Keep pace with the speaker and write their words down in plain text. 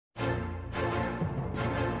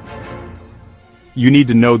You need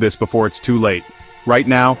to know this before it's too late. Right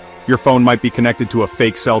now, your phone might be connected to a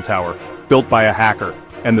fake cell tower, built by a hacker.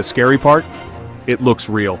 And the scary part? It looks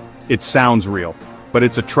real. It sounds real. But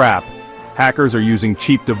it's a trap. Hackers are using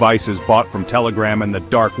cheap devices bought from Telegram and the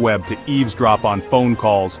dark web to eavesdrop on phone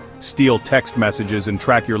calls, steal text messages, and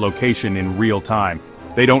track your location in real time.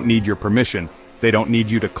 They don't need your permission. They don't need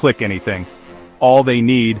you to click anything. All they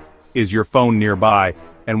need is your phone nearby,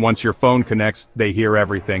 and once your phone connects, they hear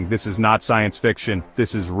everything. This is not science fiction,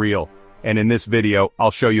 this is real. And in this video,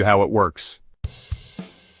 I'll show you how it works.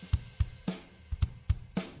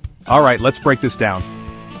 Alright, let's break this down.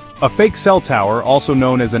 A fake cell tower, also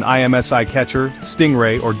known as an IMSI Catcher,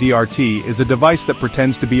 Stingray, or DRT, is a device that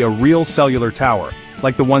pretends to be a real cellular tower,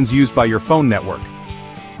 like the ones used by your phone network.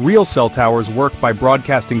 Real cell towers work by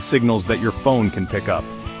broadcasting signals that your phone can pick up.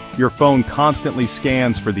 Your phone constantly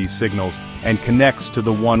scans for these signals and connects to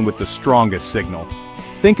the one with the strongest signal.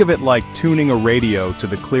 Think of it like tuning a radio to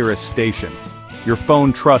the clearest station. Your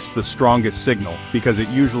phone trusts the strongest signal because it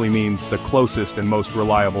usually means the closest and most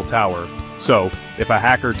reliable tower. So, if a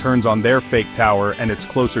hacker turns on their fake tower and it's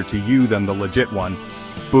closer to you than the legit one,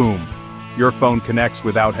 boom, your phone connects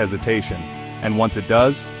without hesitation. And once it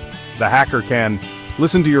does, the hacker can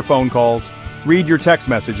listen to your phone calls, read your text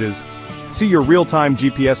messages, see your real-time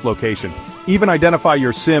GPS location, even identify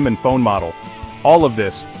your SIM and phone model. All of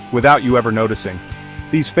this without you ever noticing.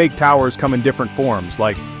 These fake towers come in different forms,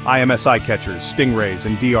 like IMSI catchers, stingrays,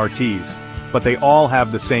 and DRTs, but they all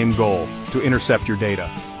have the same goal, to intercept your data.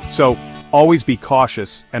 So, always be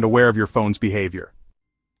cautious and aware of your phone's behavior.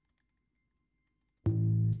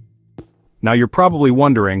 Now you're probably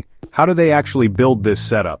wondering, how do they actually build this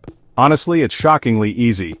setup? Honestly, it's shockingly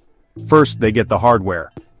easy. First, they get the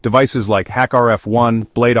hardware. Devices like HackRF1,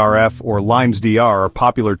 BladeRF, or LimesDR are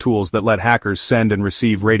popular tools that let hackers send and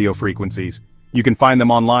receive radio frequencies. You can find them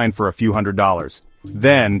online for a few $100s.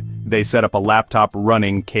 Then, they set up a laptop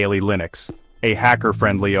running Kali Linux, a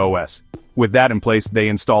hacker-friendly OS. With that in place, they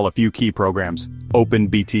install a few key programs,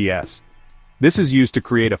 OpenBTS. This is used to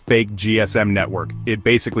create a fake GSM network. It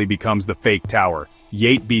basically becomes the fake tower.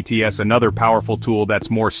 YateBTS, another powerful tool that's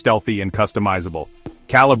more stealthy and customizable.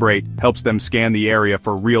 Calibrate helps them scan the area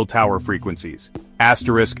for real tower frequencies.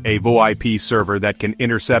 Asterisk, a VoIP server that can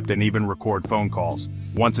intercept and even record phone calls.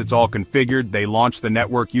 Once it's all configured, they launch the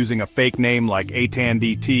network using a fake name like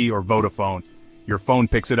ATAN-DT or Vodafone. Your phone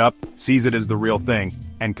picks it up, sees it as the real thing,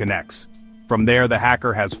 and connects. From there, the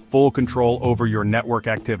hacker has full control over your network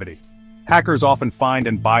activity. Hackers often find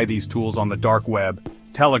and buy these tools on the dark web,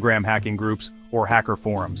 Telegram hacking groups, or hacker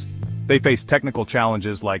forums. They face technical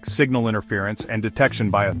challenges like signal interference and detection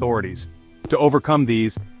by authorities. To overcome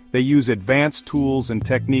these, they use advanced tools and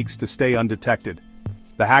techniques to stay undetected.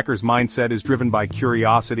 The hacker's mindset is driven by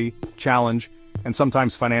curiosity, challenge, and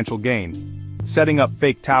sometimes financial gain. Setting up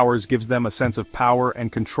fake towers gives them a sense of power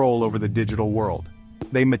and control over the digital world.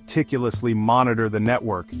 They meticulously monitor the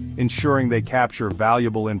network, ensuring they capture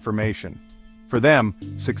valuable information. For them,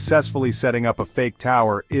 successfully setting up a fake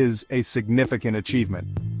tower is a significant achievement,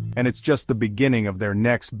 and it's just the beginning of their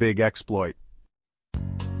next big exploit.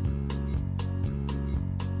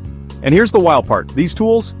 And here's the wild part, these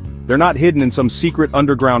tools, they're not hidden in some secret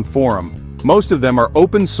underground forum. Most of them are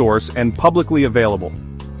open source and publicly available.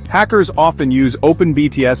 Hackers often use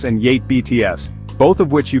OpenBTS and YateBTS, both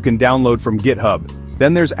of which you can download from GitHub.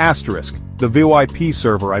 Then there's Asterisk, the VoIP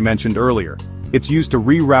server I mentioned earlier. It's used to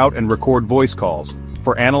reroute and record voice calls.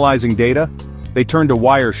 For analyzing data, they turn to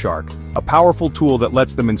Wireshark, a powerful tool that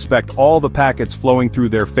lets them inspect all the packets flowing through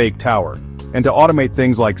their fake tower. And to automate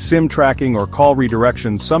things like SIM tracking or call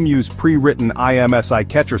redirection, some use pre-written IMSI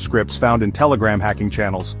Catcher Scripts found in Telegram hacking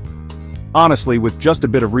channels. Honestly, with just a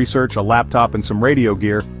bit of research, a laptop, and some radio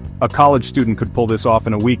gear, a college student could pull this off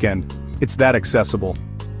in a weekend. It's that accessible.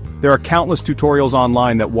 There are countless tutorials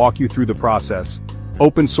online that walk you through the process.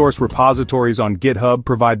 Open-source repositories on GitHub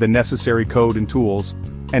provide the necessary code and tools,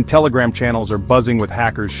 and Telegram channels are buzzing with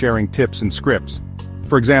hackers sharing tips and scripts.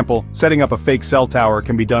 For example, setting up a fake cell tower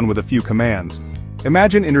can be done with a few commands.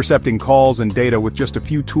 Imagine intercepting calls and data with just a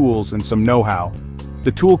few tools and some know-how.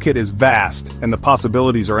 The toolkit is vast, and the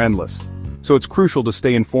possibilities are endless. So it's crucial to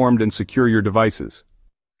stay informed and secure your devices.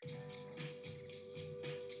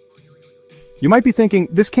 You might be thinking,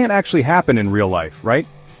 this can't actually happen in real life, right?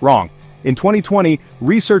 Wrong. In 2020,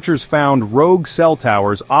 researchers found rogue cell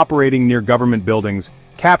towers operating near government buildings,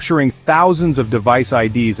 capturing thousands of device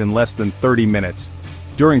IDs in less than 30 minutes.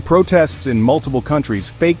 During protests in multiple countries,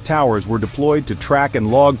 fake towers were deployed to track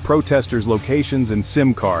and log protesters' locations and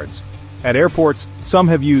SIM cards. At airports, some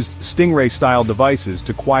have used Stingray-style devices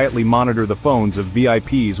to quietly monitor the phones of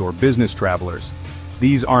VIPs or business travelers.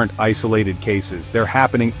 These aren't isolated cases, they're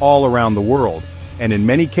happening all around the world, and in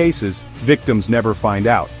many cases, victims never find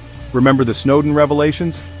out. Remember the Snowden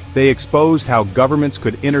revelations? They exposed how governments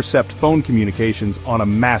could intercept phone communications on a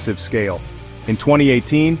massive scale. In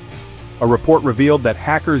 2018, a report revealed that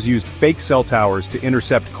hackers used fake cell towers to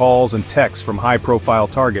intercept calls and texts from high-profile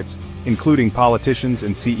targets, including politicians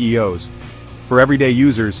and CEOs. For everyday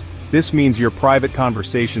users, this means your private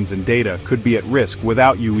conversations and data could be at risk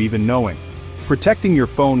without you even knowing. Protecting your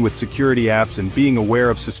phone with security apps and being aware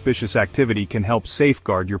of suspicious activity can help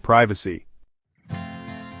safeguard your privacy.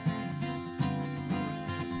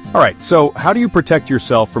 Alright, so how do you protect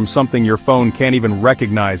yourself from something your phone can't even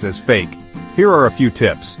recognize as fake? Here are a few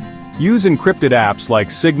tips. Use encrypted apps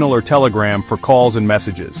like Signal or Telegram for calls and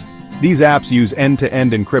messages. These apps use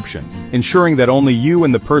end-to-end encryption, ensuring that only you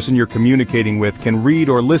and the person you're communicating with can read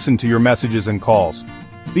or listen to your messages and calls.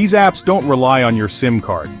 These apps don't rely on your SIM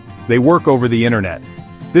card. They work over the internet.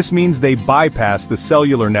 This means they bypass the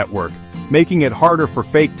cellular network, making it harder for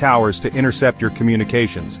fake towers to intercept your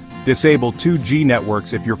communications. Disable 2G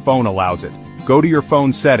networks if your phone allows it. Go to your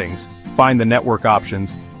phone settings, find the network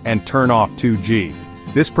options, and turn off 2G.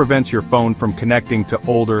 This prevents your phone from connecting to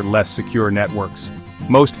older, less secure networks.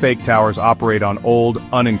 Most fake towers operate on old,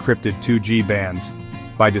 unencrypted 2G bands.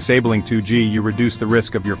 By disabling 2G, you reduce the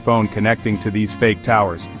risk of your phone connecting to these fake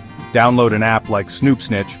towers. Download an app like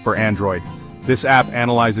SnoopSnitch for Android. This app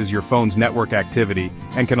analyzes your phone's network activity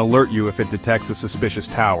and can alert you if it detects a suspicious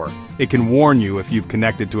tower. It can warn you if you've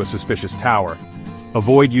connected to a suspicious tower.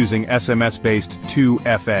 Avoid using SMS-based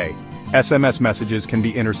 2FA. SMS messages can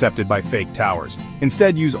be intercepted by fake towers.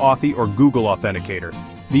 Instead, use Authy or Google Authenticator.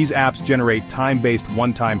 These apps generate time-based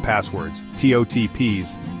one-time passwords,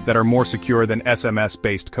 TOTPs, that are more secure than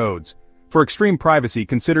SMS-based codes. For extreme privacy,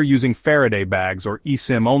 consider using Faraday bags or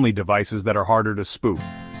eSIM-only devices that are harder to spoof.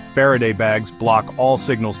 Faraday bags block all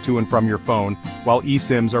signals to and from your phone, while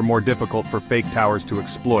eSIMs are more difficult for fake towers to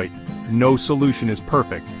exploit. No solution is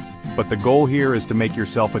perfect, but the goal here is to make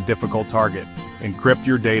yourself a difficult target. Encrypt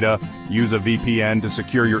your data, use a VPN to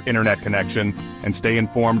secure your internet connection, and stay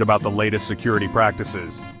informed about the latest security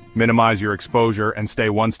practices. Minimize your exposure and stay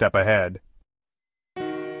one step ahead.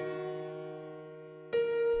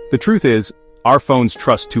 The truth is, our phones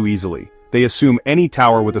trust too easily. They assume any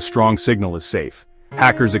tower with a strong signal is safe.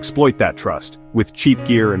 Hackers exploit that trust, with cheap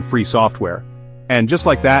gear and free software. And just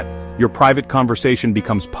like that, your private conversation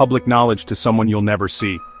becomes public knowledge to someone you'll never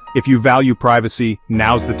see. If you value privacy,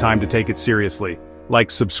 now's the time to take it seriously.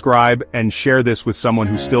 Like, subscribe, and share this with someone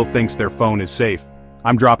who still thinks their phone is safe.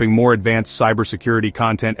 I'm dropping more advanced cybersecurity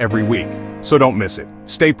content every week, so don't miss it.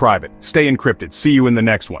 Stay private, stay encrypted, see you in the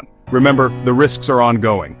next one. Remember, the risks are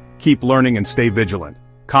ongoing. Keep learning and stay vigilant.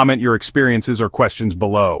 Comment your experiences or questions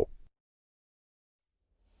below.